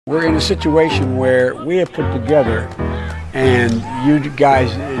We're in a situation where we have put together, and you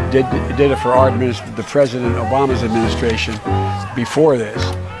guys did it for our the President Obama's administration before this.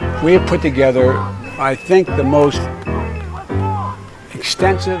 We have put together, I think, the most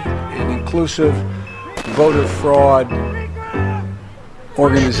extensive and inclusive voter fraud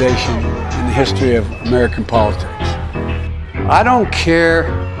organization in the history of American politics. I don't care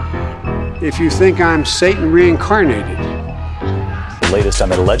if you think I'm Satan reincarnated. Latest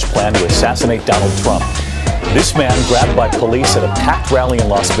on an alleged plan to assassinate Donald Trump. This man grabbed by police at a packed rally in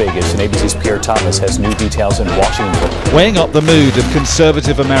Las Vegas, and ABC's Pierre Thomas has new details in Washington. Weighing up the mood of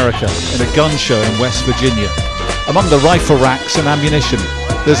conservative America in a gun show in West Virginia. Among the rifle racks and ammunition,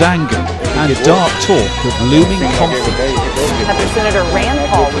 there's anger and dark talk of looming conflict. After Senator Rand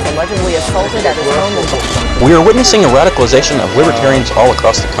Paul was allegedly assaulted at his home in Boston. We are witnessing a radicalization of libertarians all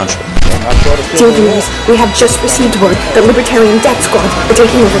across the country. Dear viewers, we have just received word that Libertarian Death Squad are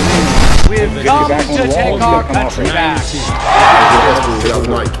taking over the land. We've come to take our country back.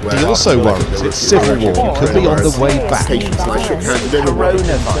 He also worries its civil war could be on the way back.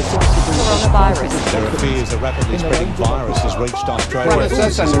 Coronavirus. There are fears a rapidly spreading virus has reached Australia.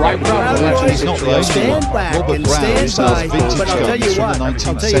 He's not the only one. Robert Brown sells vintage guns from the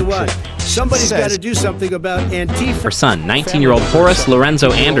 19th century. Somebody's got to do something about Antifa. Her son, 19-year-old Horace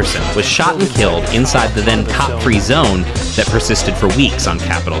Lorenzo Anderson, was shot and killed inside the then cop-free zone that persisted for weeks on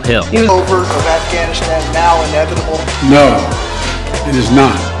Capitol Hill. Over of Afghanistan now inevitable? No, it is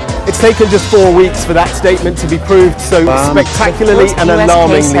not. It's taken just 4 weeks for that statement to be proved so spectacularly and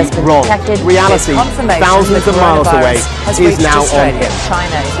alarmingly wrong. Reality, thousands of miles away, is now on here.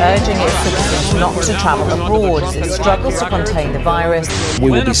 China is urging its citizens not to travel abroad as it struggles to contain the virus. We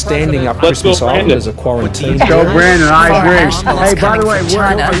will be standing up Christmas Island as a quarantine. Joe Brandon, I agree. Hey, by the way,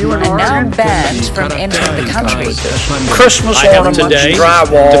 China are now banned from entering the country. Christmas ornaments,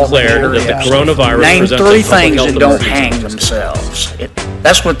 drywall. Declared that the coronavirus Name presents three a public things health that don't emergency. hang themselves.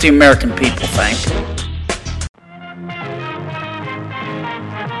 That's what the American people think.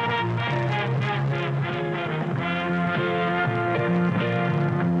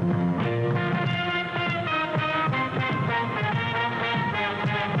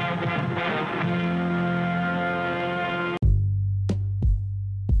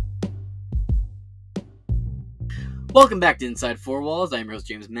 Welcome back to Inside 4 Walls. I'm your host,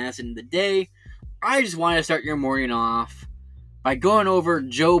 James Madison. Today, I just want to start your morning off by going over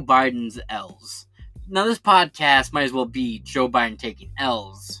Joe Biden's L's. Now, this podcast might as well be Joe Biden taking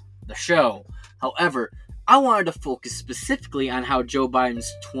L's, the show. However, I wanted to focus specifically on how Joe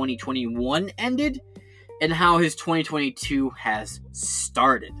Biden's 2021 ended and how his 2022 has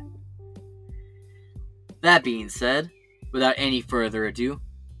started. That being said, without any further ado,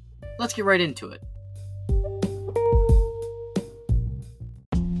 let's get right into it.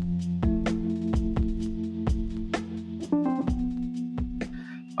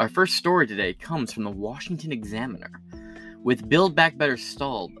 Our first story today comes from the Washington Examiner. With Build Back Better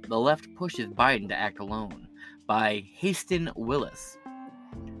stalled, the left pushes Biden to act alone, by Haston Willis,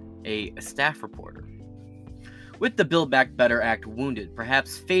 a staff reporter. With the Build Back Better Act wounded,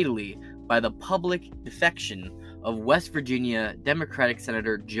 perhaps fatally, by the public defection of West Virginia Democratic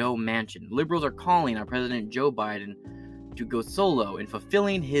Senator Joe Manchin, liberals are calling on President Joe Biden to go solo in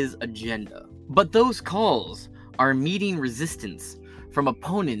fulfilling his agenda. But those calls are meeting resistance from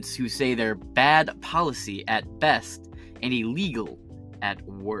opponents who say they're bad policy at best and illegal at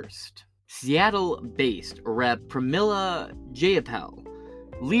worst. Seattle-based Rep. Pramila Jayapal,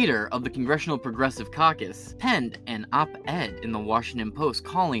 leader of the Congressional Progressive Caucus, penned an op-ed in the Washington Post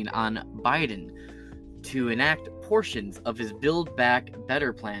calling on Biden to enact portions of his Build Back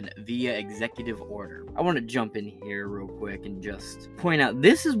Better plan via executive order. I want to jump in here real quick and just point out,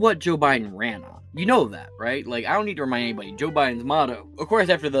 this is what Joe Biden ran on. You know that, right? Like, I don't need to remind anybody. Joe Biden's motto, of course,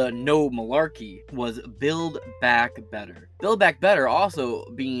 after the no malarkey, was Build Back Better. Build Back Better also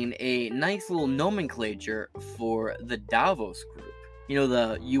being a nice little nomenclature for the Davos group. You know,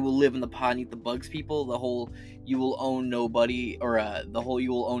 the you will live in the pod and eat the bugs people, the whole you will own nobody, or the whole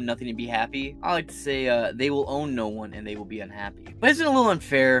you will own nothing and be happy. I like to say they will own no one and they will be unhappy. But isn't it a little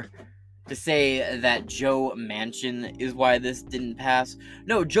unfair to say that Joe Manchin is why this didn't pass?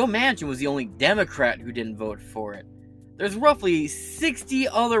 No, Joe Manchin was the only Democrat who didn't vote for it. There's roughly 60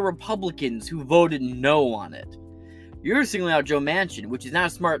 other Republicans who voted no on it. You're singling out Joe Manchin, which is not a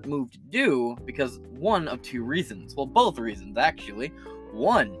smart move to do because one of two reasons. Well, both reasons, actually.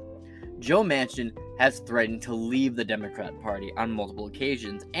 One, Joe Manchin has threatened to leave the Democrat Party on multiple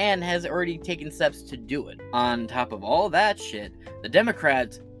occasions and has already taken steps to do it. On top of all that shit, the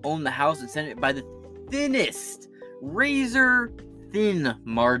Democrats own the House and Senate by the thinnest, razor thin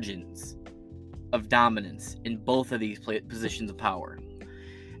margins of dominance in both of these positions of power.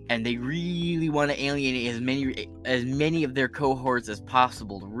 And they really want to alienate as many of their cohorts as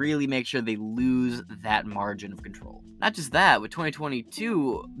possible to really make sure they lose that margin of control. Not just that, with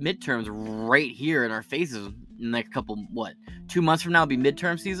 2022 midterms right here in our faces in the next couple, 2 months from now will be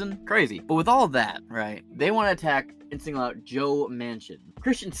midterm season? Crazy. But with all of that, right, they want to attack and single out Joe Manchin.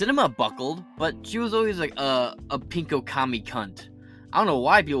 Christian Cinema buckled, but she was always like a pinko commie cunt. I don't know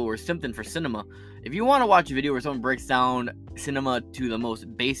why people were simping for Cinema. If you want to watch a video where someone breaks down Cinema to the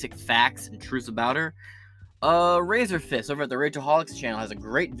most basic facts and truths about her, Razor Fist over at the Rachelholics channel has a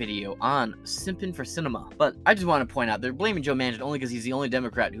great video on simping for Cinema. But I just want to point out, they're blaming Joe Manchin only because he's the only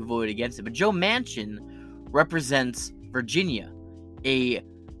Democrat who voted against it. But Joe Manchin represents Virginia,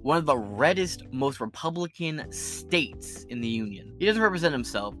 one of the reddest, most Republican states in the Union. He doesn't represent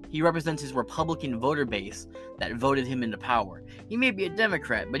himself. He represents his Republican voter base that voted him into power. He may be a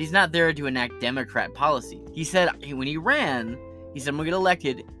Democrat, but he's not there to enact Democrat policy. He said, when he ran, he said, I'm going to get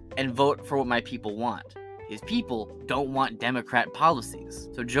elected and vote for what my people want. His people don't want Democrat policies.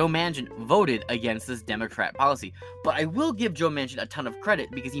 So Joe Manchin voted against this Democrat policy. But I will give Joe Manchin a ton of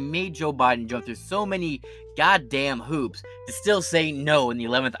credit because he made Joe Biden jump through so many goddamn hoops to still say no in the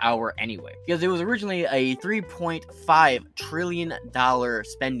 11th hour anyway. Because it was originally a $3.5 trillion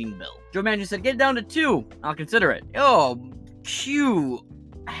spending bill. Joe Manchin said, get it down to 2. I'll consider it. Q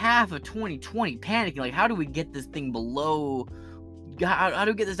half of 2020 panicking. Like, how do we get this thing below? How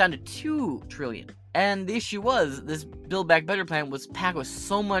do we get this down to 2 trillion? And the issue was, this Build Back Better plan was packed with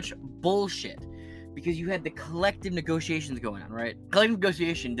so much bullshit. Because you had the collective negotiations going on, right? Collective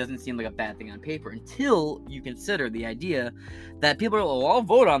negotiation doesn't seem like a bad thing on paper until you consider the idea that people are like, well, I'll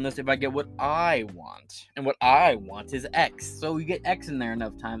vote on this if I get what I want. And what I want is X. So you get X in there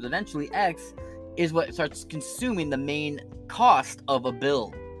enough times. Eventually, X is what starts consuming the main cost of a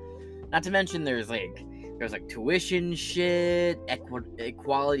bill. Not to mention there's like tuition shit,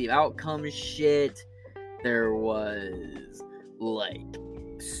 equality of outcome shit. There was like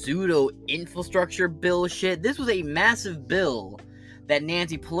pseudo infrastructure bill shit. This was a massive bill that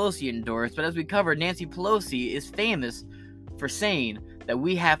Nancy Pelosi endorsed, but as we covered, Nancy Pelosi is famous for saying that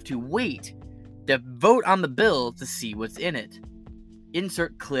we have to wait to vote on the bill to see what's in it.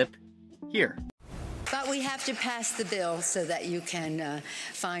 Insert clip here. But we have to pass the bill so that you can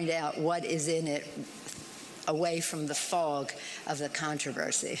find out what is in it, away from the fog of the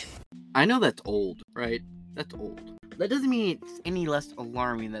controversy. I know that's old, right? That's old. That doesn't mean it's any less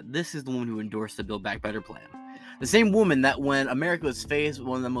alarming that this is the woman who endorsed the Build Back Better plan. The same woman that when America was faced with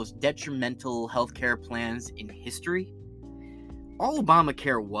one of the most detrimental healthcare plans in history, all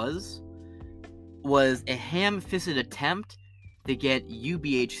Obamacare was a ham-fisted attempt to get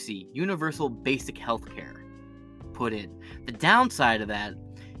UBHC, Universal Basic Healthcare, put in. The downside of that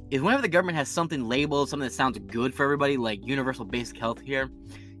is whenever the government has something labeled, something that sounds good for everybody, like Universal Basic Healthcare,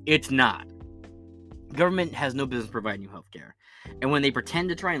 it's not. Government has no business providing you healthcare. And when they pretend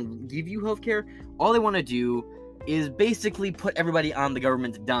to try and give you healthcare, all they want to do is basically put everybody on the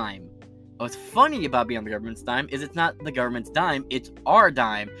government's dime. What's funny about being on the government's dime is it's not the government's dime, it's our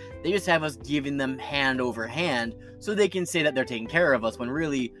dime. They just have us giving them hand over hand so they can say that they're taking care of us when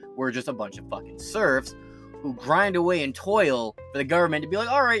really we're just a bunch of fucking serfs who grind away and toil for the government to be like,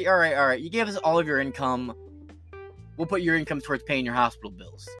 all right, you gave us all of your income, we'll put your income towards paying your hospital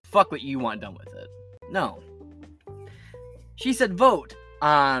bills. Fuck what you want done with it. No. She said vote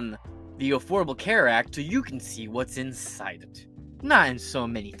on the Affordable Care Act so you can see what's inside it. Not in so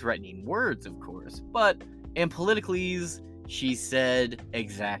many threatening words, of course, but in politicalese, she said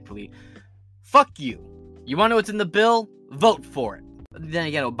exactly, fuck you. You want to know what's in the bill? Vote for it. Then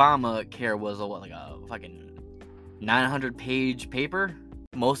again, Obamacare was a fucking 900-page paper.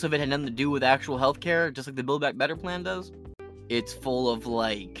 Most of it had nothing to do with actual healthcare, just like the Build Back Better plan does. It's full of,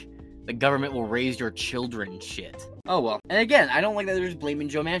 like, the government will raise your children shit. Oh well. And again, I don't like that they're just blaming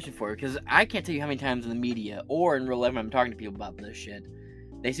Joe Manchin for it, because I can't tell you how many times in the media, or in real life when I'm talking to people about this shit,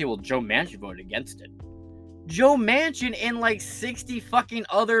 they say, well, Joe Manchin voted against it. Joe Manchin and, like, 60 fucking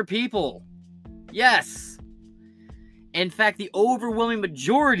other people. Yes. In fact, the overwhelming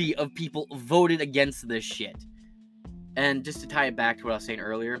majority of people voted against this shit. And just to tie it back to what I was saying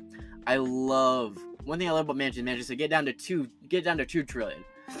earlier, one thing I love about Manchin said, get down to 2 trillion.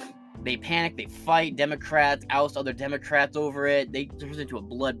 They panic, they fight, Democrats oust other Democrats over it, they turn into a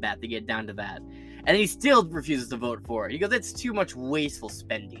bloodbath to get down to that. And he still refuses to vote for it. He goes, it's too much wasteful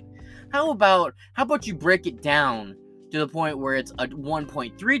spending. How about you break it down to the point where it's a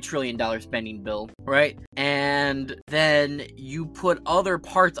 $1.3 trillion spending bill, right? And then you put other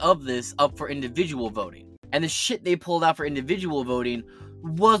parts of this up for individual voting. And the shit they pulled out for individual voting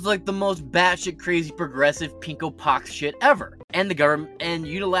was like the most batshit crazy progressive pinko pox shit ever. And the government, and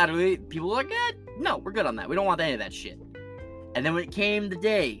unilaterally, people were like, no, we're good on that. We don't want any of that shit. And then when it came the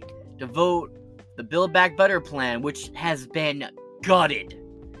day to vote the Build Back Better plan, which has been gutted,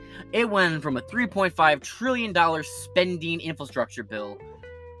 it went from a $3.5 trillion spending infrastructure bill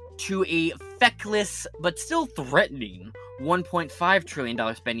to a feckless but still threatening $1.5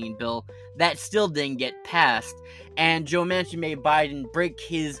 trillion spending bill that still didn't get passed. And Joe Manchin made Biden break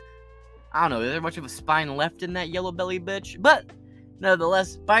his, I don't know, is there much of a spine left in that yellow belly bitch? But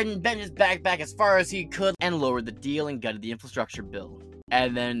nevertheless, Biden bent his back as far as he could and lowered the deal and gutted the infrastructure bill.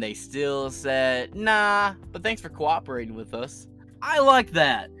 And then they still said, nah, but thanks for cooperating with us. I like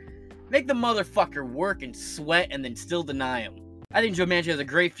that. Make the motherfucker work and sweat and then still deny him. I think Joe Manchin has a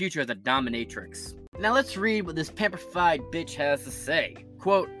great future as a dominatrix. Now let's read what this pampered bitch has to say.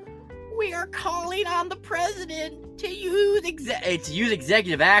 Quote, "We are calling on the president to use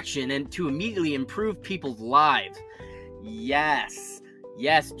executive action and to immediately improve people's lives." Yes,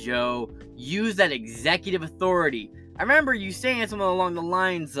 Joe. Use that executive authority. I remember you saying something along the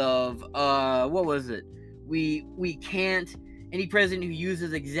lines of, what was it? We can't. Any president who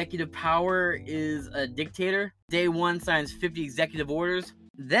uses executive power is a dictator. Day 1 signs 50 executive orders.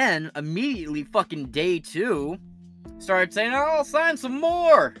 Then, immediately fucking day 2, started saying, I'll sign some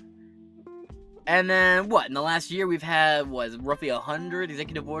more. And then, what? In the last year, we've had, roughly 100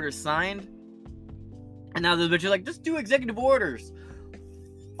 executive orders signed? And now the bitch is like, just do executive orders.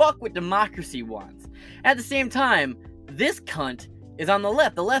 Fuck what democracy wants. At the same time, this cunt is on the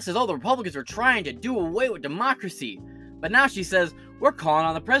left. The left says, the Republicans are trying to do away with democracy. But now she says, we're calling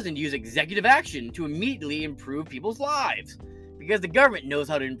on the president to use executive action to immediately improve people's lives. Because the government knows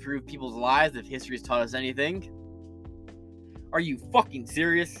how to improve people's lives if history has taught us anything. Are you fucking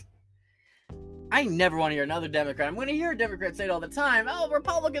serious? I never want to hear another Democrat. I'm going to hear a Democrat say it all the time.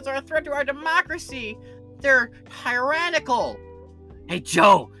 Republicans are a threat to our democracy. They're tyrannical. Hey,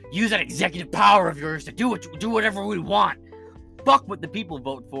 Joe, use that executive power of yours to do whatever we want. Fuck what the people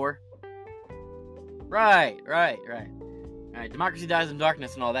vote for. Right. Democracy dies in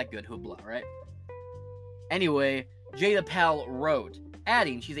darkness and all that good hoopla, right? Anyway, Jada Pal wrote,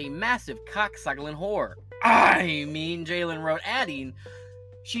 adding she's a massive cocksuckling whore. Jalen wrote, adding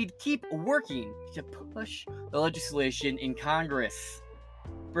she'd keep working to push the legislation in Congress,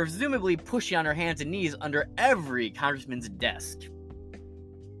 presumably pushing on her hands and knees under every congressman's desk.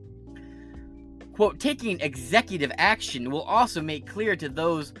 Quote, taking executive action will also make clear to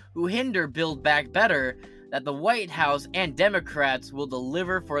those who hinder Build Back Better that the White House and Democrats will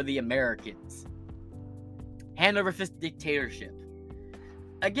deliver for the Americans. Hand over fist dictatorship.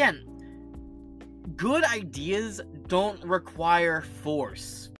 Again, good ideas don't require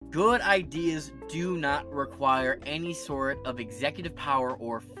force. Good ideas do not require any sort of executive power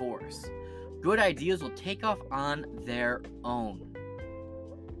or force. Good ideas will take off on their own.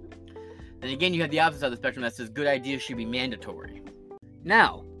 Then again, you have the opposite side of the spectrum that says good ideas should be mandatory.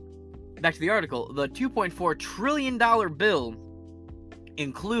 Now, back to the article. The $2.4 trillion bill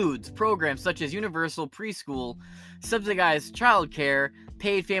includes programs such as universal preschool, subsidized childcare,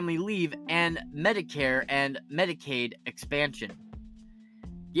 paid family leave, and Medicare and Medicaid expansion.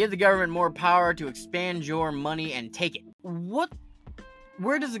 Give the government more power to expand your money and take it.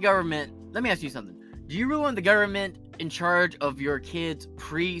 Where does the government... Let me ask you something. Do you really want the government in charge of your kids'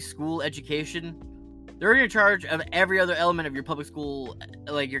 preschool education? They're in charge of every other element of your public school,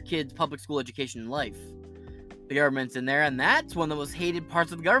 like your kids' public school education in life. The government's in there, and that's one of the most hated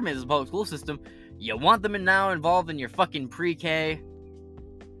parts of the government is the public school system. You want them now involved in your fucking pre-K?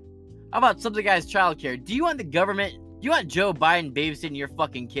 How about subsidized childcare? Do you want Joe Biden babysitting your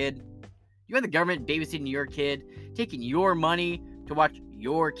fucking kid? You want the government babysitting your kid, taking your money to watch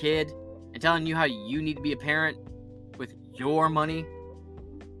your kid, and telling you how you need to be a parent with your money?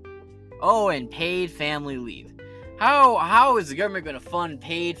 Oh, and paid family leave. How is the government going to fund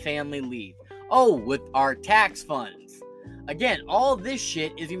paid family leave? Oh, with our tax funds. Again, all this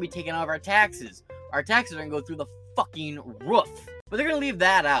shit is going to be taken out of our taxes. Our taxes are going to go through the fucking roof. But they're going to leave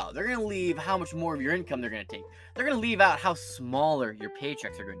that out. They're going to leave how much more of your income they're going to take. They're going to leave out how smaller your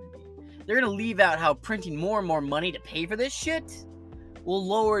paychecks are going to be. They're going to leave out how printing more and more money to pay for this shit will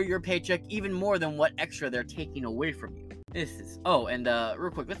lower your paycheck even more than what extra they're taking away from you. And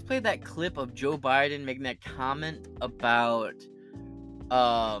real quick, let's play that clip of Joe Biden making that comment about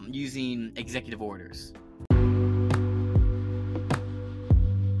using executive orders.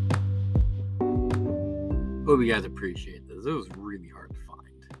 Hope you guys appreciate this. It was really hard to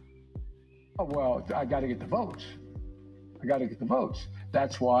find. Oh, well, I got to get the votes.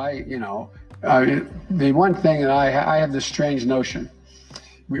 That's why, The one thing that I have this strange notion,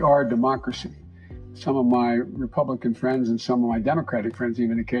 we are a democracy. Some of my Republican friends and some of my Democratic friends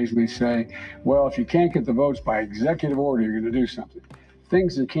even occasionally say, well, if you can't get the votes by executive order, you're going to do something.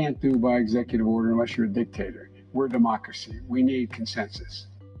 Things you can't do by executive order unless you're a dictator. We're a democracy. We need consensus.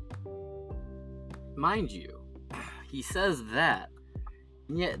 Mind you, he says that,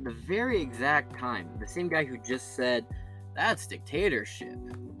 and yet at the very exact time, the same guy who just said, that's dictatorship.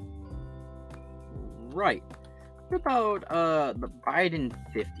 Right. What about the Biden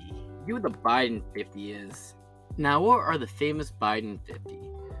 50? You know what the Biden 50 is? Now, what are the famous Biden 50?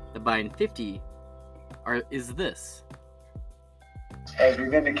 The Biden 50 is this. As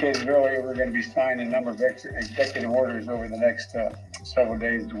we've indicated earlier, we're going to be signing a number of executive orders over the next several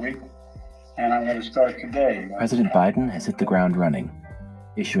days to week. And I'm going to start today. President Biden has hit the ground running,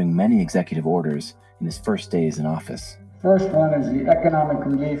 issuing many executive orders in his first days in office. First one is the economic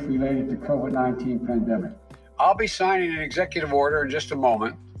relief related to COVID-19 pandemic. I'll be signing an executive order in just a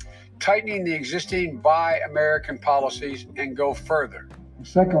moment, tightening the existing Buy American policies and go further. The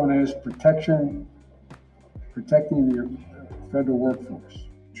second one is protecting the federal workforce.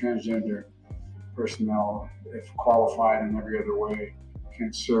 Transgender personnel, if qualified in every other way,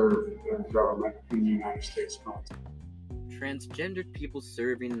 can serve the government in the United States. Transgendered people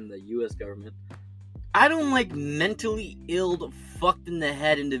serving in the U.S. government. I don't like mentally ill, fucked in the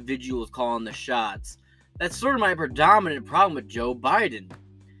head individuals calling the shots. That's sort of my predominant problem with Joe Biden.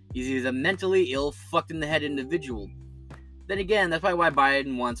 He's a mentally ill, fucked in the head individual. Then again, that's probably why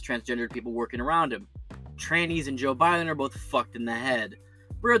Biden wants transgendered people working around him. Trannies and Joe Biden are both fucked in the head.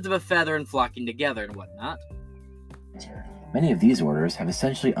 Birds of a feather and flocking together and whatnot. Many of these orders have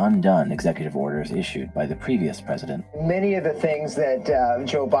essentially undone executive orders issued by the previous president. Many of the things that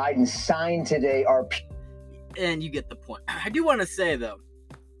Joe Biden signed today are... And you get the point. I do want to say, though,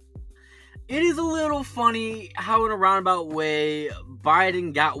 it is a little funny how in a roundabout way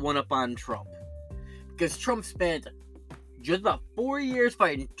Biden got one up on Trump. Because Trump spent just about 4 years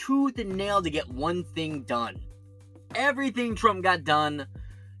fighting tooth and nail to get one thing done. Everything Trump got done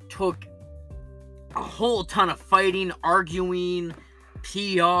took a whole ton of fighting, arguing,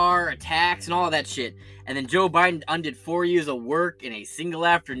 PR, attacks, and all that shit. And then Joe Biden undid 4 years of work in a single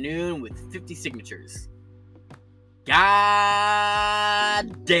afternoon with 50 signatures.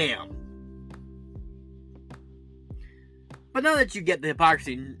 God damn. But now that you get the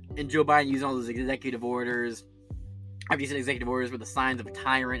hypocrisy in Joe Biden using all those executive orders, after he said executive orders were the signs of a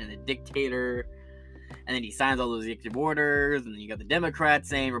tyrant and a dictator, and then he signs all those executive orders, and then you got the Democrats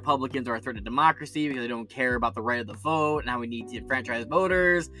saying Republicans are a threat to democracy because they don't care about the right of the vote and how we need to enfranchise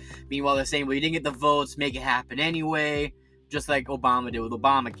voters. Meanwhile, they're saying, well, you didn't get the votes, make it happen anyway, just like Obama did with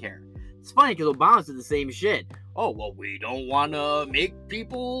Obamacare. It's funny because Obama said the same shit. Oh, well, we don't want to make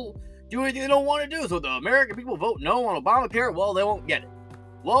people do anything they don't want to do, so the American people vote no on Obamacare, well, they won't get it.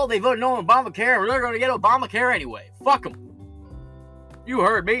 Well, they voted no on Obamacare, and they're going to get Obamacare anyway. Fuck them. You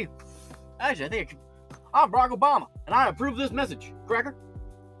heard me. Actually, I think I'm Barack Obama, and I approve this message, cracker.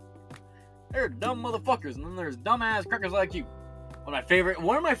 They're dumb motherfuckers, and then there's dumbass crackers like you.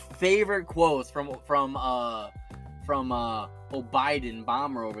 One of my favorite quotes from Biden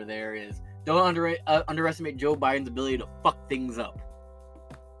bomber over there is, don't underestimate Joe Biden's ability to fuck things up.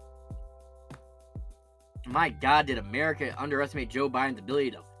 My God, did America underestimate Joe Biden's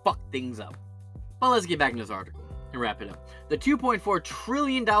ability to fuck things up. Well, let's get back into this article and wrap it up. The $2.4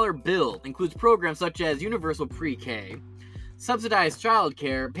 trillion bill includes programs such as universal pre-K, subsidized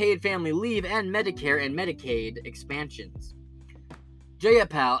childcare, paid family leave, and Medicare and Medicaid expansions.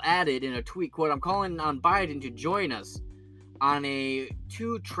 Jayapal added in a tweet, quote, I'm calling on Biden to join us on a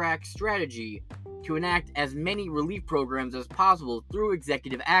two-track strategy to enact as many relief programs as possible through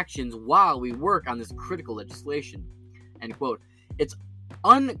executive actions while we work on this critical legislation. End quote. It's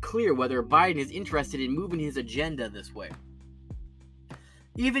unclear whether Biden is interested in moving his agenda this way.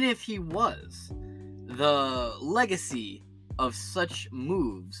 Even if he was, the legacy of such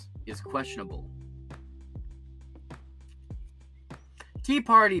moves is questionable. Tea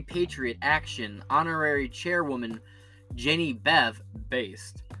Party Patriot Action honorary chairwoman Jenny Bev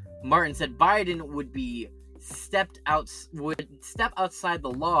based. Martin said Biden would step outside the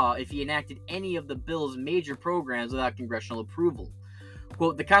law if he enacted any of the bill's major programs without congressional approval.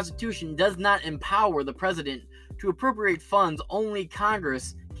 Quote, the Constitution does not empower the president to appropriate funds. Only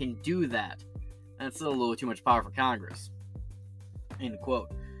Congress can do that. That's a little too much power for Congress. End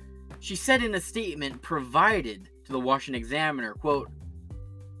quote. She said in a statement provided to the Washington Examiner, quote,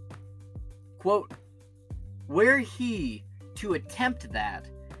 were he to attempt that,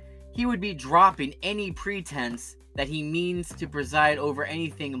 he would be dropping any pretense that he means to preside over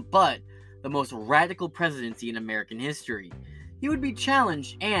anything but the most radical presidency in American history. He would be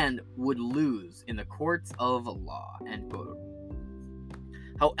challenged and would lose in the courts of law, end quote.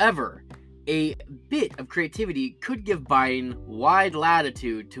 However, a bit of creativity could give Biden wide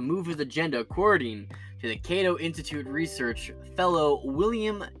latitude to move his agenda according to the Cato Institute research fellow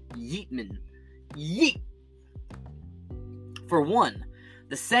William Yeatman. For one,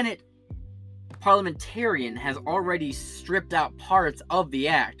 the Senate parliamentarian has already stripped out parts of the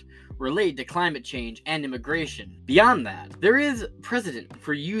act related to climate change and immigration. Beyond that, there is precedent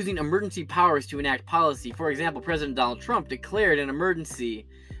for using emergency powers to enact policy. For example, President Donald Trump declared an emergency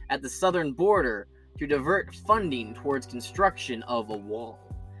at the southern border to divert funding towards construction of a wall.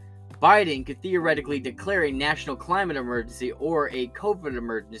 Biden could theoretically declare a national climate emergency or a COVID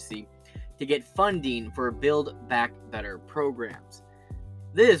emergency to get funding for Build Back Better programs.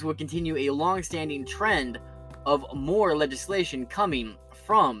 This would continue a long-standing trend of more legislation coming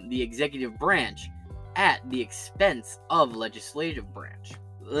from the executive branch at the expense of legislative branch.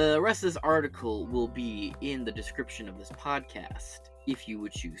 The rest of this article will be in the description of this podcast, if you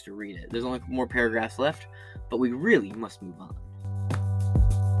would choose to read it. There's only more paragraphs left, but we really must move on.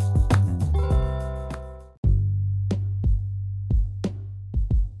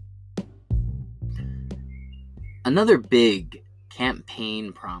 Another big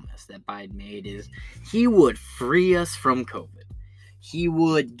campaign promise that Biden made is he would free us from COVID. He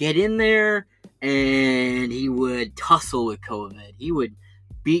would get in there and he would tussle with COVID. He would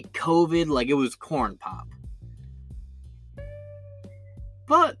beat COVID like it was corn pop.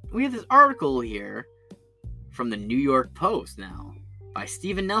 But we have this article here from the New York Post now by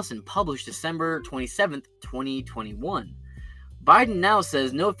Stephen Nelson, published December 27th, 2021. Biden now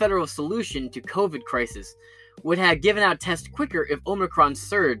says no federal solution to COVID crisis would have given out tests quicker if Omicron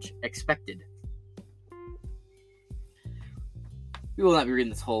surge expected. We will not be reading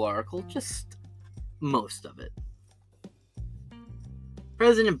this whole article, just most of it.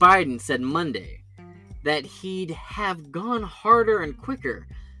 President Biden said Monday that he'd have gone harder and quicker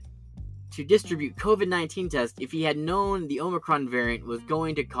to distribute COVID-19 tests if he had known the Omicron variant was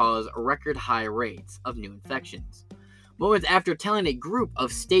going to cause record high rates of new infections. Moments after telling a group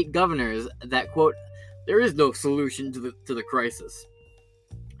of state governors that, quote, there is no solution to the crisis.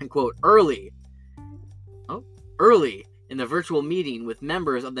 And quote, early in the virtual meeting with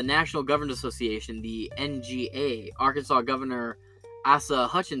members of the National Governors Association, the NGA, Arkansas Governor Asa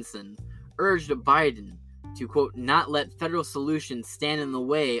Hutchinson urged Biden to, quote, not let federal solutions stand in the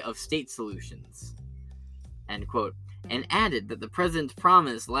way of state solutions, end quote, and added that the president's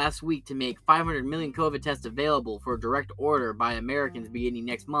promise last week to make 500 million COVID tests available for direct order by Americans beginning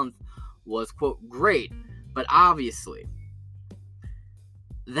next month was, quote, great, but obviously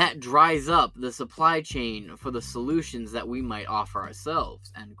that dries up the supply chain for the solutions that we might offer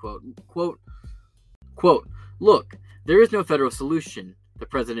ourselves, end quote. Quote, look, there is no federal solution, the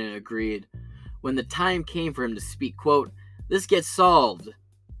president agreed when the time came for him to speak. Quote, this gets solved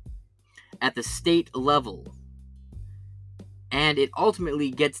at the state level, and it ultimately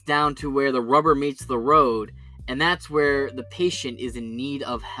gets down to where the rubber meets the road, and that's where the patient is in need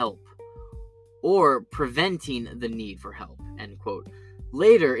of help, or preventing the need for help, end quote.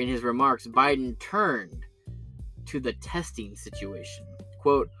 Later in his remarks, Biden turned to the testing situation.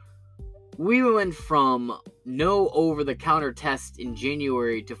 Quote, we went from no over-the-counter tests in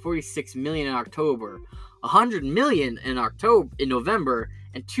January to 46 million in October, 100 million in November,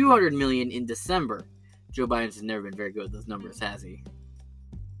 and 200 million in December. Joe Biden has never been very good with those numbers, has he?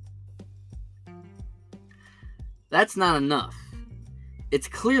 That's not enough. It's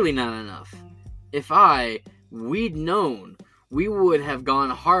clearly not enough. If we'd known, we would have gone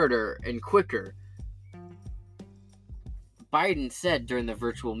harder and quicker, Biden said during the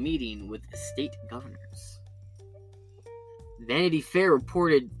virtual meeting with state governors. Vanity Fair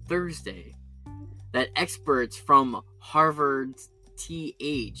reported Thursday that experts from Harvard's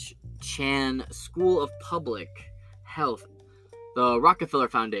T.H. Chan School of Public Health, the Rockefeller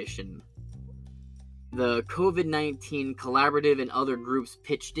Foundation, the COVID-19 Collaborative, and other groups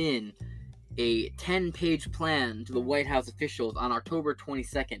pitched in a 10-page plan to the White House officials on October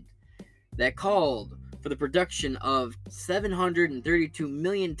 22nd that called for the production of 732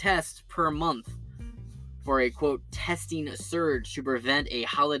 million tests per month for a, quote, testing surge to prevent a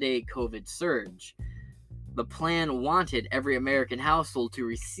holiday COVID surge. The plan wanted every American household to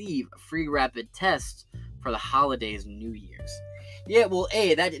receive free rapid tests for the holidays and New Year's. Yeah, well,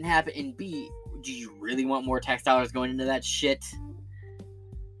 A, that didn't happen, and B, do you really want more tax dollars going into that shit?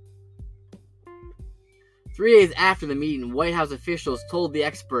 3 days after the meeting, White House officials told the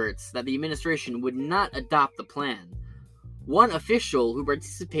experts that the administration would not adopt the plan. One official who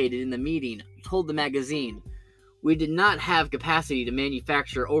participated in the meeting told the magazine, "We did not have capacity to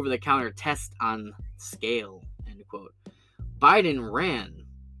manufacture over-the-counter tests on scale," end quote. Biden ran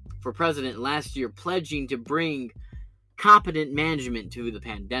for president last year, pledging to bring competent management to the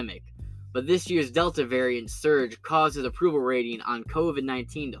pandemic. But this year's Delta variant surge caused his approval rating on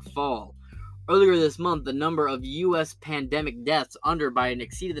COVID-19 to fall. Earlier this month, the number of U.S. pandemic deaths under Biden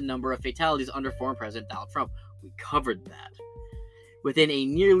exceeded the number of fatalities under former President Donald Trump. We covered that. Within a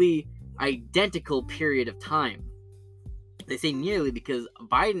nearly identical period of time. They say nearly because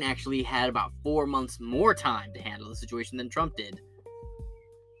Biden actually had about 4 months more time to handle the situation than Trump did.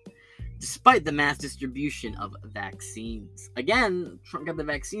 Despite the mass distribution of vaccines. Again, Trump got the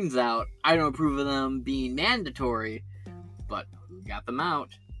vaccines out. I don't approve of them being mandatory, but who got them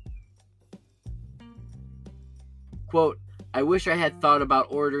out? Quote, "I wish I had thought about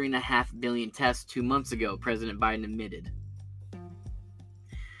ordering 500 million tests 2 months ago," President Biden admitted.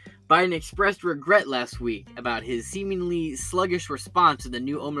 Biden expressed regret last week about his seemingly sluggish response to the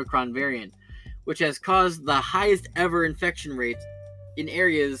new Omicron variant, which has caused the highest ever infection rates in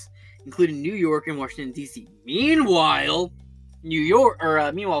areas including New York and Washington, D.C. Meanwhile,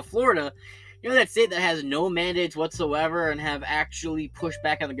 Florida, you know that state that has no mandates whatsoever and have actually pushed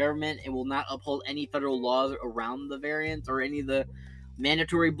back on the government and will not uphold any federal laws around the variants or any of the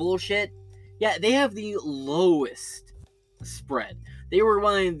mandatory bullshit? Yeah, they have the lowest spread. They were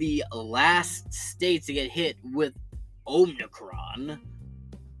one of the last states to get hit with Omicron.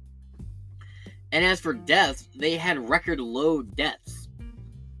 And as for deaths, they had record low deaths.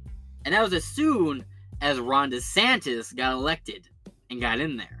 And that was as soon as Ron DeSantis got elected and got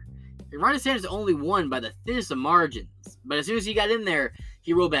in there. And Ron DeSantis only won by the thinnest of margins. But as soon as he got in there,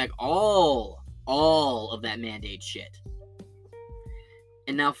 he rolled back all of that mandate shit.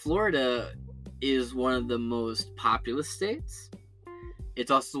 And now Florida is one of the most populous states. It's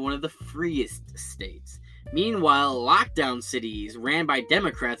also one of the freest states. Meanwhile, lockdown cities ran by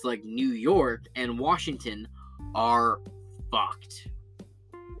Democrats like New York and Washington are fucked.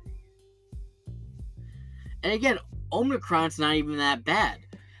 And again, Omicron's not even that bad.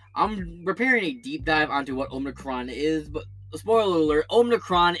 I'm preparing a deep dive onto what Omicron is, but spoiler alert,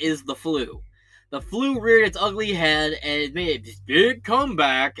 Omicron is the flu. The flu reared its ugly head and it made this big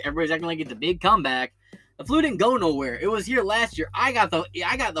comeback. Everybody's acting like it's a big comeback. The flu didn't go nowhere. It was here last year. I got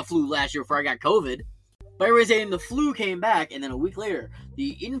the flu last year before I got COVID. But everybody's saying the flu came back, and then a week later,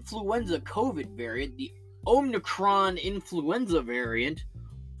 the influenza COVID variant, the Omicron influenza variant,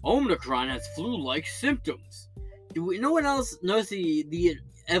 Omicron has flu-like symptoms. No one else knows the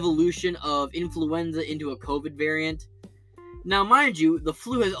evolution of influenza into a COVID variant? Now, mind you, the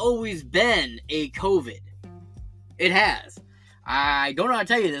flu has always been a COVID. It has. I don't know how to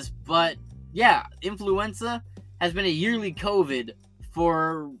tell you this, but yeah, influenza has been a yearly COVID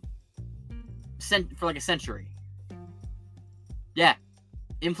for like a century. Yeah,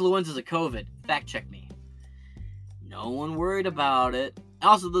 influenza's a COVID. Fact check me. No one worried about it.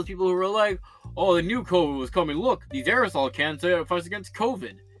 Also, those people who were like, "Oh, the new COVID was coming. Look, these aerosol cans say it fights against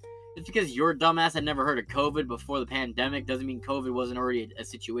COVID." Just because your dumbass had never heard of COVID before the pandemic doesn't mean COVID wasn't already a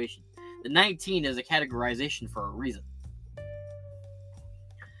situation. The 19 is a categorization for a reason.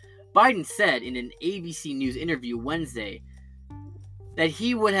 Biden said in an ABC News interview Wednesday that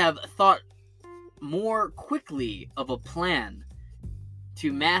he would have thought more quickly of a plan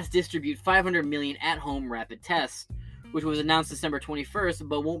to mass distribute 500 million at-home rapid tests, which was announced December 21st,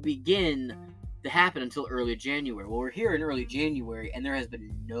 but won't begin to happen until early January. Well, we're here in early January, and there has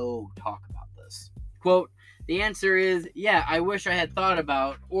been no talk about this. Quote, "The answer is, yeah, I wish I had thought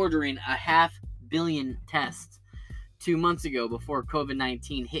about ordering 500 million tests 2 months ago before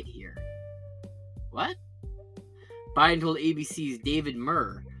COVID-19 hit here." What? Biden told ABC's David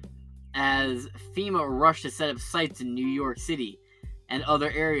Murr as FEMA rushed to set up sites in New York City and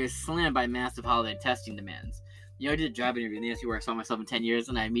other areas slammed by massive holiday testing demands. You know, I did a job interview, and they asked me where I saw myself in 10 years,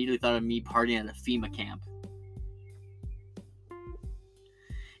 and I immediately thought of me partying at a FEMA camp.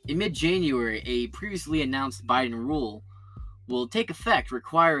 In mid-January, a previously announced Biden rule will take effect,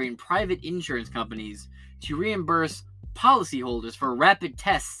 requiring private insurance companies to reimburse policyholders for rapid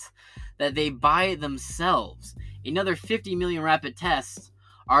tests that they buy themselves. Another 50 million rapid tests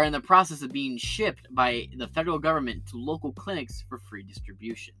are in the process of being shipped by the federal government to local clinics for free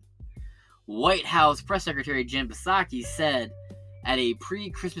distribution. White House Press Secretary Jen Psaki said at a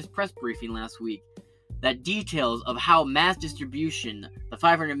pre-Christmas press briefing last week that details of how mass distribution, the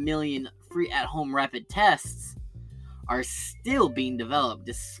 500 million free at-home rapid tests, are still being developed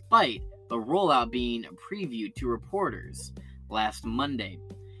despite the rollout being previewed to reporters last Monday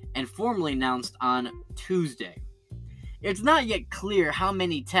and formally announced on Tuesday. It's not yet clear how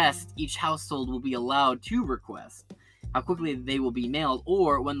many tests each household will be allowed to request, how quickly they will be mailed,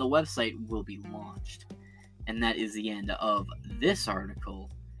 or when the website will be launched. And that is the end of this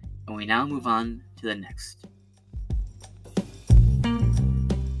article, and we now move on to the next.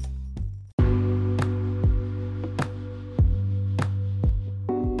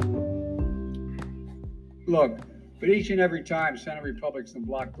 Look, but each and every time Senate Republicans have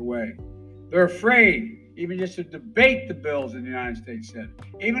blocked the way. They're afraid even just to debate the bills in the United States Senate,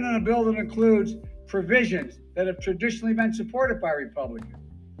 even in a bill that includes provisions that have traditionally been supported by Republicans.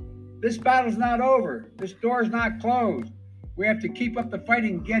 This battle's not over. This door's not closed. We have to keep up the fight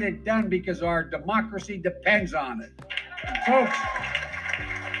and get it done because our democracy depends on it. And folks,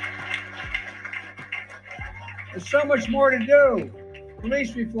 there's so much more to do.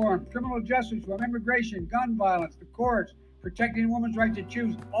 Police reform, criminal justice reform, immigration, gun violence, the courts, protecting a woman's right to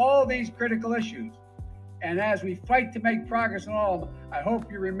choose, all these critical issues. And as we fight to make progress on all of them, I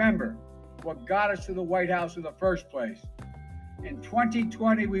hope you remember what got us to the White House in the first place. In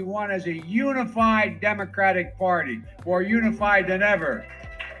 2020, we won as a unified Democratic Party, more unified than ever.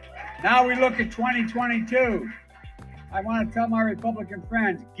 Now we look at 2022. I want to tell my Republican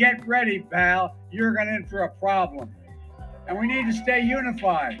friends, get ready, pal. You're going in for a problem. And we need to stay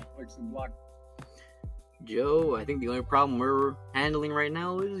unified. Joe, I think the only problem we're handling right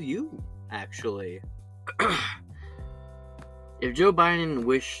now is you, actually. If Joe Biden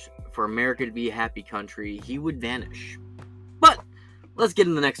wished for America to be a happy country, he would vanish. But let's get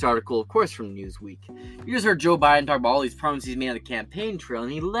into the next article, of course, from Newsweek. You just heard Joe Biden talk about all these promises he made on the campaign trail,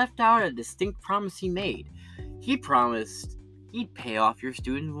 and he left out a distinct promise he made. He promised he'd pay off your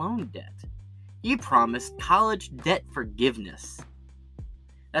student loan debt. He promised college debt forgiveness.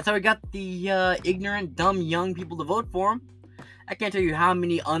 That's how he got the ignorant, dumb, young people to vote for him. I can't tell you how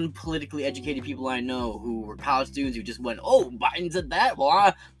many unpolitically educated people I know who were college students who just went, oh, Biden said that?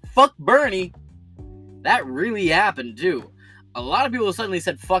 Well, fuck Bernie. That really happened, too. A lot of people suddenly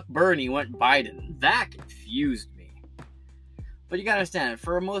said, fuck Bernie, went Biden. That confused me. But you gotta understand,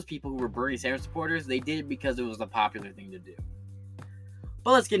 for most people who were Bernie Sanders supporters, they did it because it was the popular thing to do.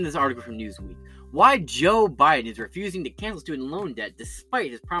 But let's get into this article from Newsweek. Why Joe Biden is refusing to cancel student loan debt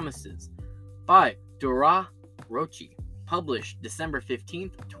despite his promises. By Dora Rochi. Published December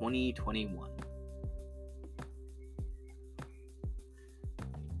 15th, 2021.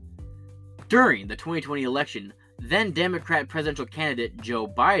 During the 2020 election, then Democrat presidential candidate Joe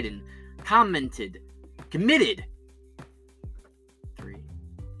Biden committed. 3,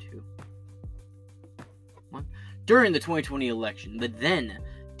 2, 1. During the 2020 election, the then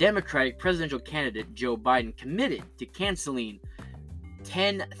Democratic presidential candidate Joe Biden committed to canceling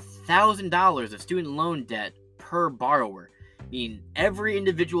 $10,000 of student loan debt per borrower, meaning every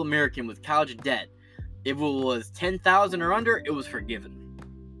individual American with college debt, if it was $10,000 or under, it was forgiven.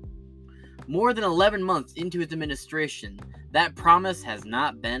 More than 11 months into his administration, that promise has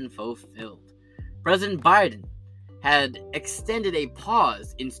not been fulfilled. President Biden had extended a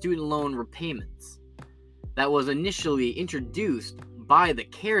pause in student loan repayments that was initially introduced by the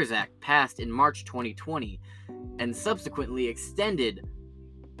CARES Act passed in March 2020 and subsequently extended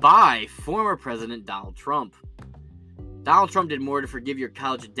by former President Donald Trump. Donald Trump did more to forgive your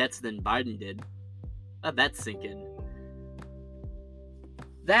college debts than Biden did. Let that sink in.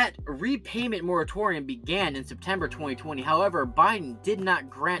 That repayment moratorium began in September 2020. However, Biden did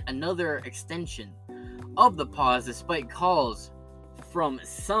not grant another extension of the pause despite calls from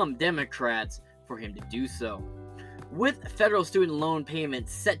some Democrats for him to do so. With federal student loan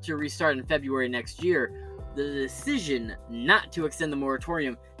payments set to restart in February next year, the decision not to extend the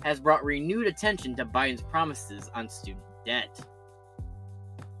moratorium has brought renewed attention to Biden's promises on student debt.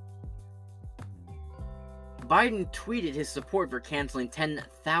 Biden tweeted his support for canceling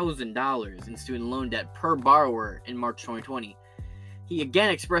 $10,000 in student loan debt per borrower in March 2020. He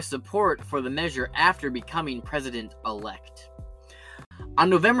again expressed support for the measure after becoming president-elect. On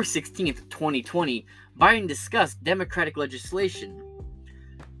November 16, 2020, Biden discussed Democratic legislation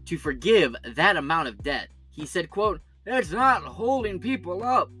to forgive that amount of debt. He said, quote, "It's not holding people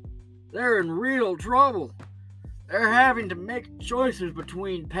up. They're in real trouble. They're having to make choices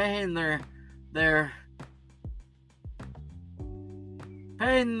between paying the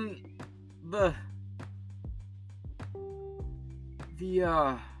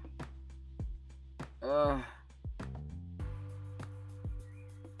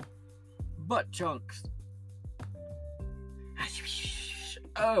butt chunks.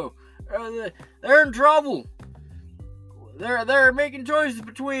 They're in trouble. They're making choices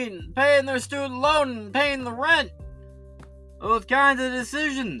between paying their student loan and paying the rent. Those kinds of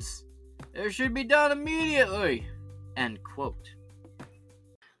decisions. It should be done immediately. End quote.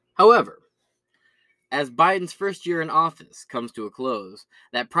 However, as Biden's first year in office comes to a close,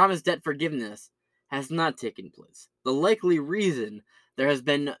 that promised debt forgiveness has not taken place. The likely reason there has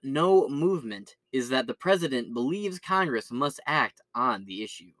been no movement is that the president believes Congress must act on the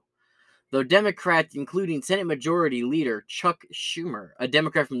issue. Though Democrats, including Senate Majority Leader Chuck Schumer, a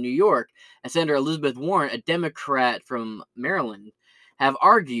Democrat from New York, and Senator Elizabeth Warren, a Democrat from Maryland, have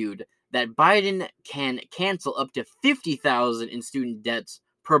argued that Biden can cancel up to $50,000 in student debts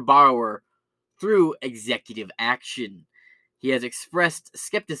per borrower through executive action. He has expressed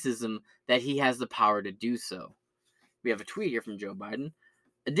skepticism that he has the power to do so. We have a tweet here from Joe Biden.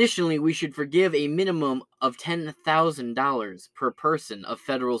 Additionally, we should forgive a minimum of $10,000 per person of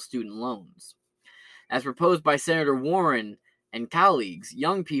federal student loans. As proposed by Senator Warren and colleagues,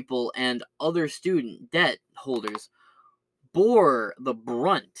 young people and other student debt holders bore the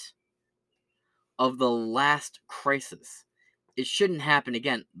brunt of the last crisis. It shouldn't happen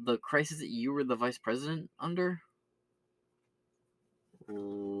again. The crisis that you were the vice president under?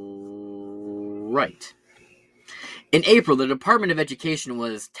 Right. In April, the Department of Education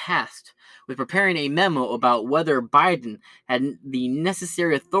was tasked with preparing a memo about whether Biden had the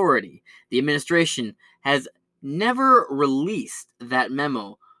necessary authority. The administration has never released that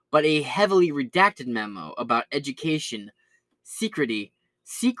memo, but a heavily redacted memo about education secrecy.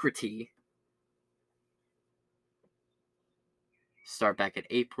 Start back at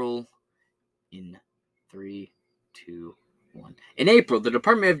April in 3, 2, 1. In April, the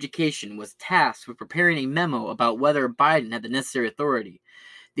Department of Education was tasked with preparing a memo about whether Biden had the necessary authority.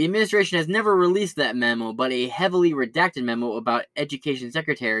 The administration has never released that memo, but a heavily redacted memo about Education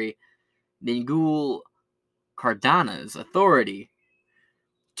Secretary Ningul Cardana's authority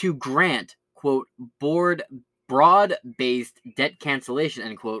to grant, quote, broad-based debt cancellation,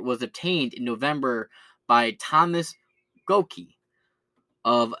 end quote, was obtained in November by Thomas Goki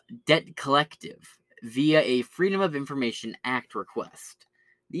of Debt Collective via a Freedom of Information Act request.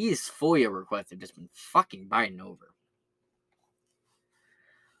 These FOIA requests have just been fucking Biden over.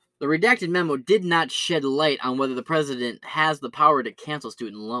 The redacted memo did not shed light on whether the president has the power to cancel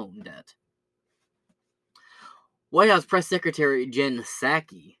student loan debt. White House Press Secretary Jen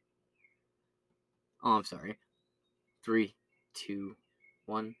Psaki. 3, 2,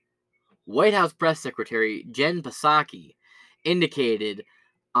 1. White House Press Secretary Jen Psaki indicated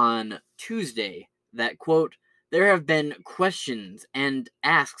on Tuesday that, quote, there have been questions and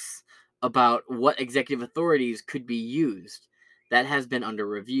asks about what executive authorities could be used. That has been under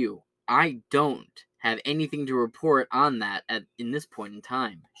review. I don't have anything to report on that in this point in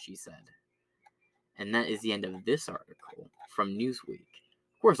time, she said. And that is the end of this article from Newsweek.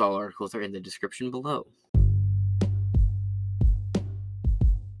 Of course, all articles are in the description below.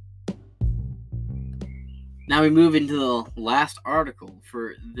 Now we move into the last article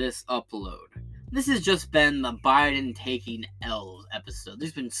for this upload. This has just been the Biden taking L's episode.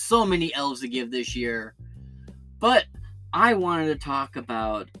 There's been so many L's to give this year. But I wanted to talk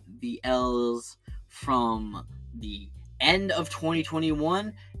about the L's from the end of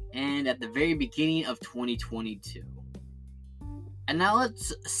 2021 and at the very beginning of 2022. And now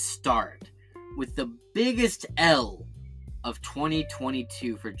let's start with the biggest L of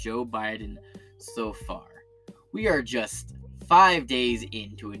 2022 for Joe Biden so far. We are just 5 days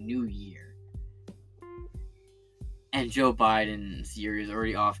into a new year. And Joe Biden's year is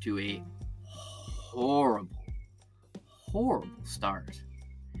already off to a horrible start.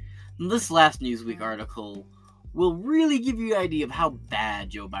 This last Newsweek article will really give you an idea of how bad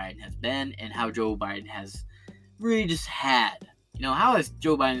Joe Biden has been and how Joe Biden has really just had. How has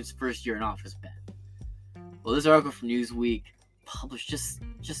Joe Biden's first year in office been? Well, this article from Newsweek, published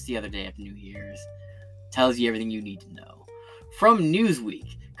just the other day of New Year's, tells you everything you need to know. From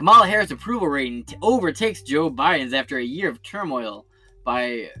Newsweek, Kamala Harris' approval rating overtakes Joe Biden's after a year of turmoil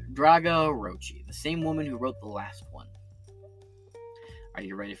by Draga Rochi, the same woman who wrote the last one. Are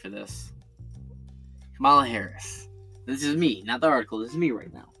you ready for this? Kamala Harris. This is me, not the article. This is me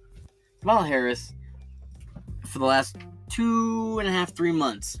right now. Kamala Harris, for the last 2.5-3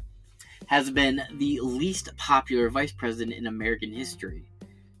 months, has been the least popular vice president in American history.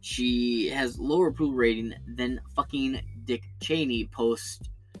 She has lower approval rating than fucking Dick Cheney post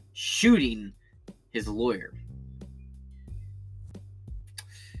shooting his lawyer.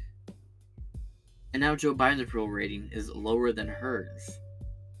 And now Joe Biden's approval rating is lower than hers.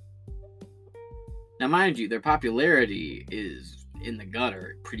 Now, mind you, their popularity is in the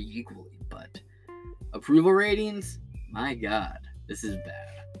gutter pretty equally, but approval ratings? My God, this is bad.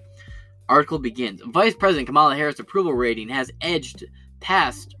 Article begins. Vice President Kamala Harris' approval rating has edged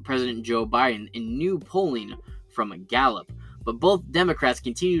past President Joe Biden in new polling from Gallup. But both Democrats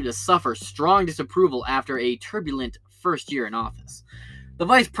continue to suffer strong disapproval after a turbulent first year in office. The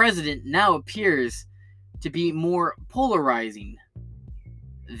vice president now appears to be more polarizing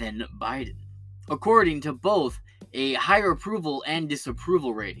than Biden, according to both a higher approval and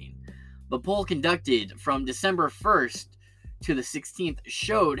disapproval rating. The poll conducted from December 1st to the 16th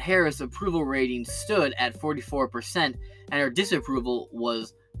showed Harris' approval rating stood at 44% and her disapproval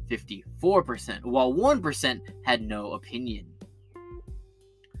was 54%, while 1% had no opinion.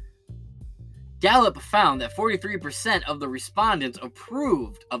 Gallup found that 43% of the respondents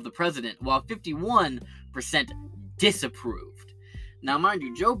approved of the president, while 51% disapproved. Now, mind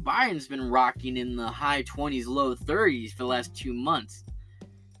you, Joe Biden's been rocking in the high 20s, low 30s for the last 2 months.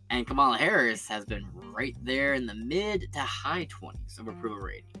 And Kamala Harris has been right there in the mid to high 20s of approval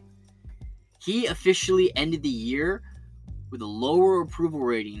rating. He officially ended the year with a lower approval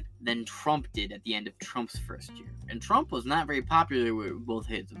rating than Trump did at the end of Trump's first year. And Trump was not very popular with both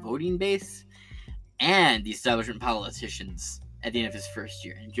his voting base and the establishment politicians at the end of his first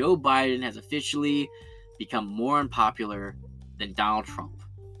year. And Joe Biden has officially become more unpopular than Donald Trump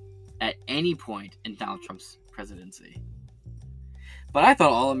at any point in Donald Trump's presidency. But I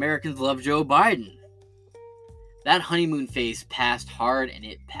thought all Americans loved Joe Biden. That honeymoon phase passed hard and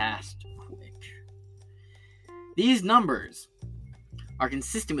it passed quick. These numbers are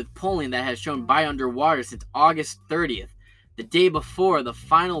consistent with polling that has shown Biden underwater since August 30th, the day before the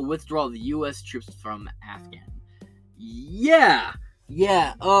final withdrawal of the U.S. troops from Afghanistan. Yeah,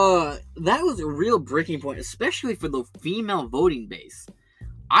 that was a real breaking point, especially for the female voting base.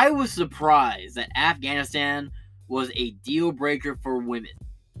 I was surprised that Afghanistan was a deal breaker for women.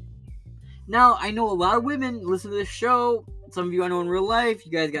 Now, I know a lot of women listen to this show. Some of you I know in real life.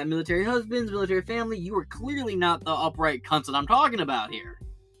 You guys got military husbands, military family. You are clearly not the upright cunts that I'm talking about here.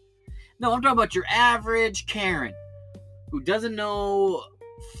 No, I'm talking about your average Karen who doesn't know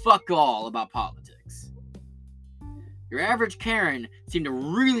fuck all about politics. Your average Karen seemed to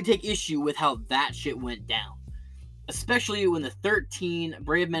really take issue with how that shit went down. Especially when the 13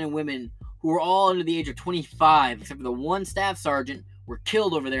 brave men and women who were all under the age of 25, except for the one staff sergeant, were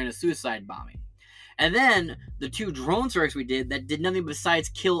killed over there in a suicide bombing. And then the 2 drone strikes we did that did nothing besides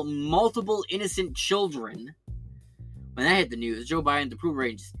kill multiple innocent children. When that hit the news, Joe Biden's approval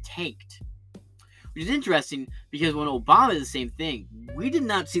rating just tanked. Which is interesting because when Obama did the same thing, we did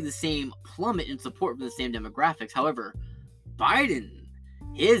not see the same plummet in support from the same demographics. However, Biden,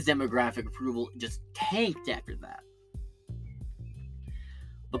 his demographic approval just tanked after that.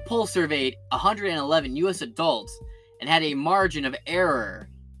 The poll surveyed 111 U.S. adults and had a margin of error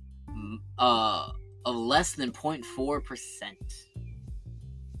of less than 0.4%.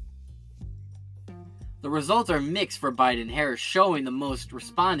 The results are mixed for Biden and Harris, showing the most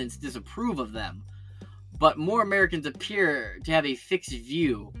respondents disapprove of them, but more Americans appear to have a fixed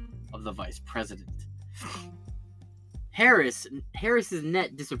view of the vice president. Harris's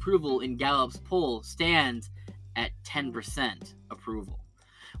net disapproval in Gallup's poll stands at 10% approval,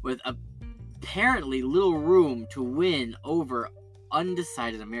 with apparently little room to win over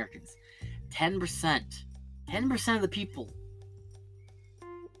undecided Americans. 10% of the people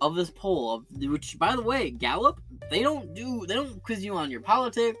of this poll, which, by the way, Gallup, they don't quiz you on your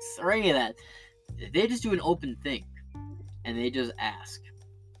politics or any of that. They just do an open thing, and they just ask.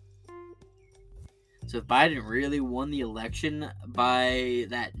 So if Biden really won the election by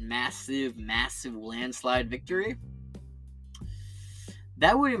that massive landslide victory,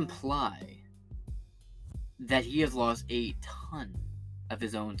 that would imply that he has lost a ton of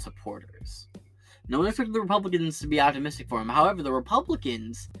his own supporters. No one expected the Republicans to be optimistic for him. However, the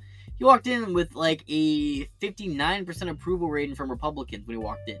Republicans, he walked in with like a 59% approval rating from Republicans when he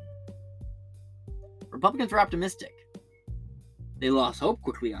walked in. Republicans were optimistic. They lost hope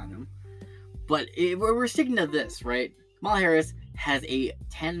quickly on him. But we're sticking to this, right? Kamala Harris has a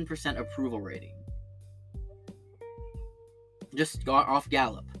 10% approval rating. Just got off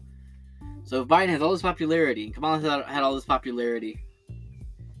Gallup. So if Biden has all this popularity, and Kamala had all this popularity,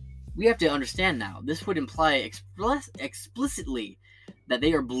 we have to understand now, this would imply explicitly that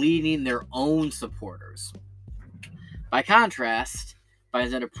they are bleeding their own supporters. By contrast,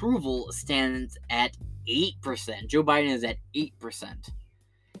 Biden's net approval stands at 8%. Joe Biden is at 8%.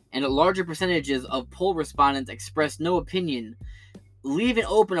 And larger percentages of poll respondents expressed no opinion, leaving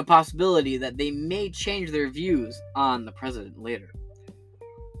open a possibility that they may change their views on the president later.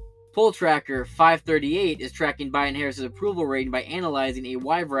 Poll tracker 538 is tracking Biden-Harris's approval rating by analyzing a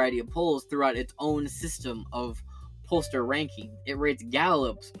wide variety of polls throughout its own system of pollster ranking. It rates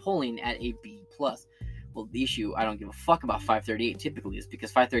Gallup's polling at a B+. Well, the issue I don't give a fuck about 538 typically is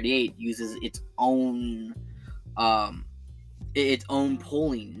because 538 uses its own its own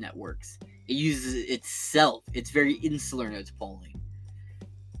polling networks. It uses itself. It's very insular in its polling.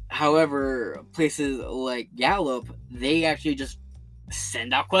 However, places like Gallup, they actually just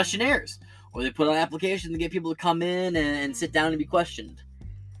send out questionnaires, or they put out applications to get people to come in and sit down and be questioned.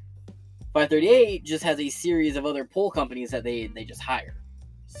 538 just has a series of other poll companies that they just hire.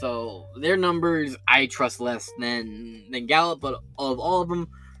 So their numbers I trust less than Gallup, but of all of them,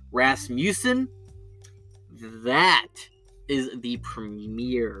 Rasmussen, that is the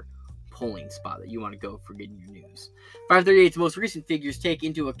premier polling spot that you want to go for getting your news. 538's most recent figures take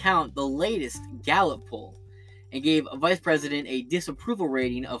into account the latest Gallup poll and gave a vice president a disapproval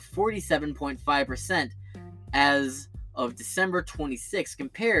rating of 47.5% as of December 26,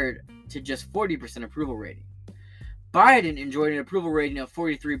 compared to just 40% approval rating. Biden enjoyed an approval rating of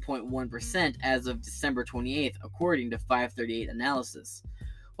 43.1% as of December 28th, according to 538 analysis,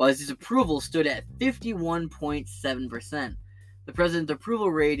 while his disapproval stood at 51.7%. The president's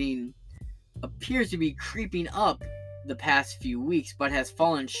approval rating appears to be creeping up the past few weeks, but has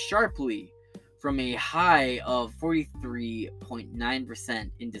fallen sharply from a high of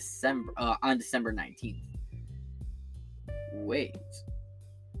 43.9% in December on December 19th. Wait.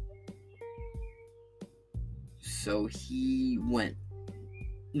 So he went...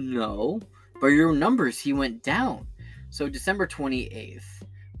 No. By your numbers, he went down. So December 28th,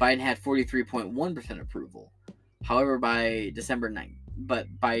 Biden had 43.1% approval. However, by December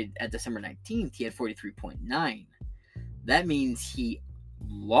 19th, at December 19th, he had 43.9%. That means he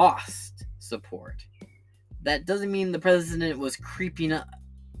lost support. That doesn't mean the president was creeping up.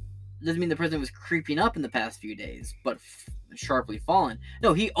 Doesn't mean the president was creeping up in the past few days, but sharply fallen.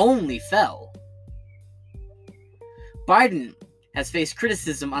 No, he only fell. Biden has faced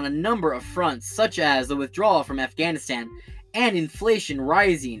criticism on a number of fronts, such as the withdrawal from Afghanistan and inflation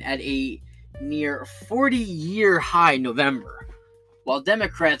rising at a near 40-year high in November, while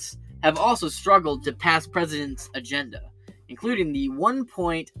Democrats have also struggled to pass president's agenda, including the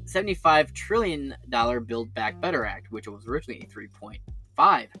 $1.75 trillion Build Back Better Act, which was originally a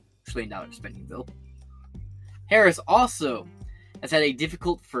 $3.5 trillion spending bill. Harris also has had a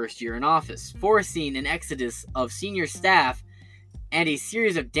difficult first year in office, forcing an exodus of senior staff and a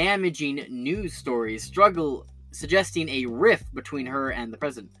series of damaging news stories suggesting a rift between her and the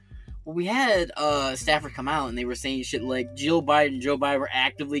president. Well, we had staffers come out and they were saying shit like Joe Biden and Joe Biden were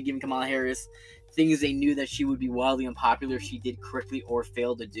actively giving Kamala Harris things they knew that she would be wildly unpopular if she did correctly or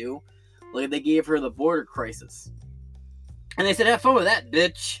failed to do. Like they gave her the border crisis. And they said, have fun with that,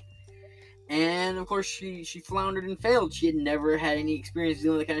 bitch. And of course she floundered and failed. She had never had any experience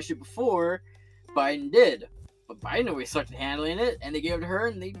dealing with that kind of shit before. Biden did. But Biden always sucked at handling it, and they gave it to her,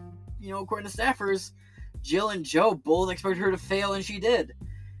 and they, according to staffers, Jill and Joe both expected her to fail, and she did.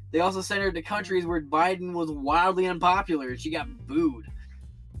 They also sent her to countries where Biden was wildly unpopular, and she got booed.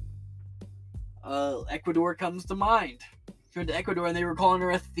 Ecuador comes to mind. She went to Ecuador, and they were calling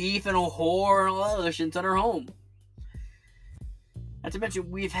her a thief and a whore and all that other shit on her home. Not to mention,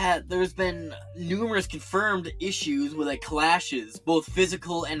 there's been numerous confirmed issues with clashes, both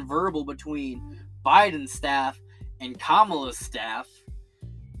physical and verbal, between Biden's staff and Kamala's staff.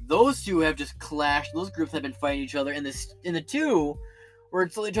 Those two have just clashed. Those groups have been fighting each other, and the two were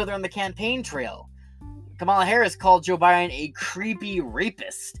insulting each other on the campaign trail. Kamala Harris called Joe Biden a creepy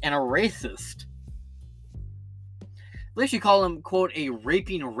rapist and a racist. At least she called him, quote, a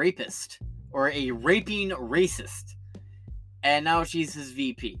raping rapist, or a raping racist. And now she's his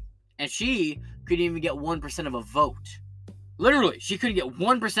VP. And she couldn't even get 1% of a vote. Literally, she couldn't get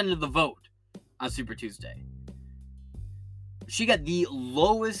 1% of the vote on Super Tuesday. She got the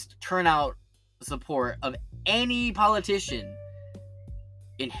lowest turnout support of any politician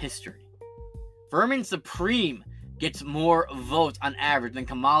in history. Vermin Supreme gets more votes on average than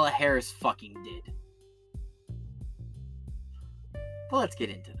Kamala Harris fucking did. But let's get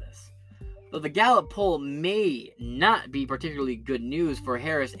into this. Though the Gallup poll may not be particularly good news for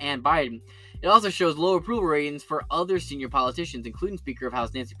Harris and Biden, it also shows low approval ratings for other senior politicians, including Speaker of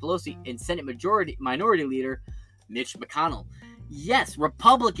House Nancy Pelosi and Senate Minority Leader Mitch McConnell. Yes,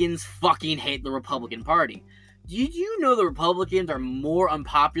 Republicans fucking hate the Republican Party. Did you know the Republicans are more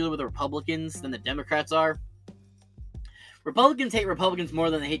unpopular with the Republicans than the Democrats are? Republicans hate Republicans more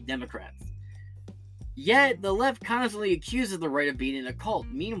than they hate Democrats. Yet, the left constantly accuses the right of being in a cult.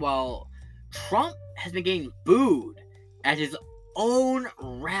 Meanwhile, Trump has been getting booed at his own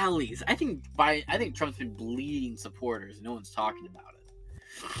rallies. I think Trump's been bleeding supporters. No one's talking about it.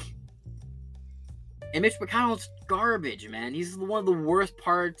 And Mitch McConnell's garbage, man. He's one of the worst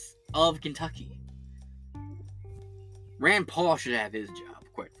parts of Kentucky. Rand Paul should have his job,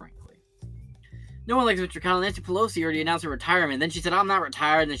 quite frankly. No one likes Mitch McConnell. Nancy Pelosi already announced her retirement. Then she said, I'm not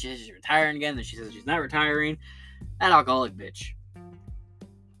retired. Then she says she's retiring again. Then she says she's not retiring. That alcoholic bitch.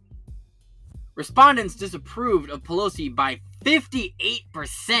 Respondents disapproved of Pelosi by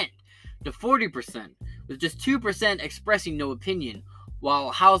 58% to 40%, with just 2% expressing no opinion,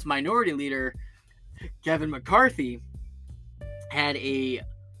 while House Minority Leader Kevin McCarthy had a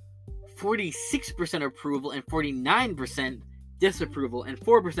 46% approval and 49% disapproval and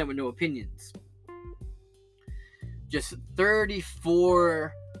 4% with no opinions. Just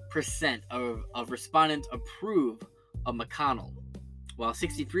 34% of respondents approve of McConnell, while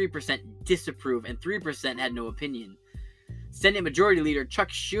 63% disapprove and 3% had no opinion. Senate Majority Leader Chuck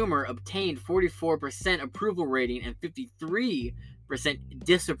Schumer obtained 44% approval rating and 53%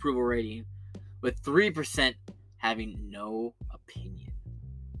 disapproval rating, with 3% having no opinion.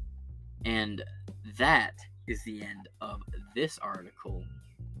 And that is the end of this article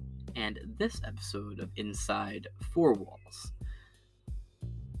and this episode of Inside 4 Walls.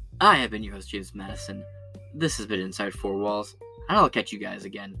 I have been your host, James Madison. This has been Inside 4 Walls, and I'll catch you guys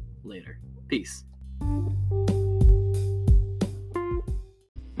again later. Peace.